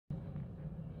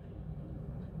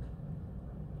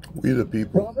We the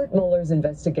people. Robert Mueller's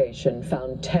investigation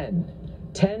found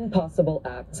 10 possible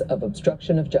acts of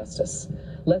obstruction of justice.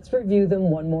 Let's review them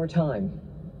one more time.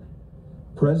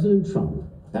 President Trump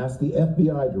asked the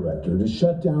FBI director to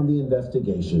shut down the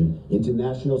investigation into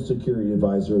National Security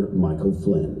Advisor Michael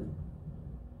Flynn.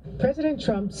 President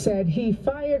Trump said he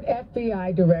fired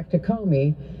FBI Director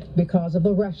Comey because of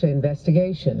the Russia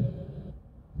investigation.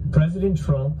 President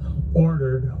Trump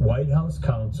ordered White House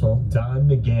counsel Don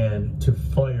McGahn to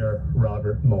fire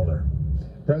Robert Mueller.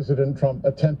 President Trump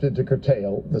attempted to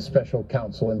curtail the special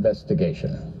counsel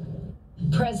investigation.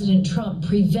 President Trump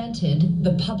prevented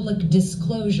the public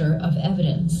disclosure of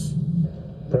evidence.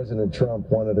 President Trump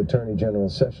wanted Attorney General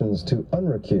Sessions to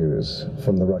unrecuse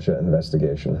from the Russia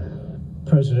investigation.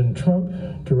 President Trump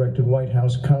directed White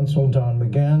House counsel Don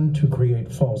McGahn to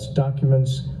create false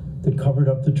documents that covered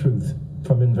up the truth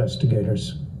from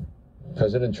investigators.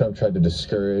 President Trump tried to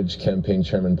discourage campaign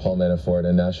chairman Paul Manafort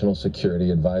and National Security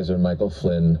Advisor Michael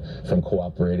Flynn from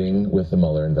cooperating with the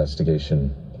Mueller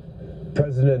investigation.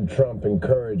 President Trump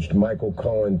encouraged Michael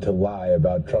Cohen to lie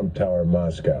about Trump Tower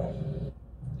Moscow.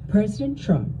 President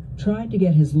Trump tried to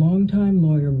get his longtime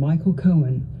lawyer Michael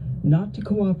Cohen not to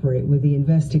cooperate with the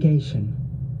investigation.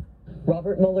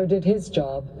 Robert Mueller did his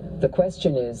job. The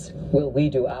question is, will we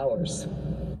do ours?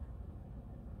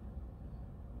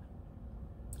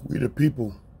 We the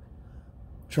people.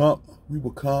 Trump, we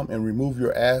will come and remove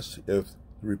your ass if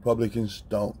the Republicans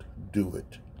don't do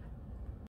it.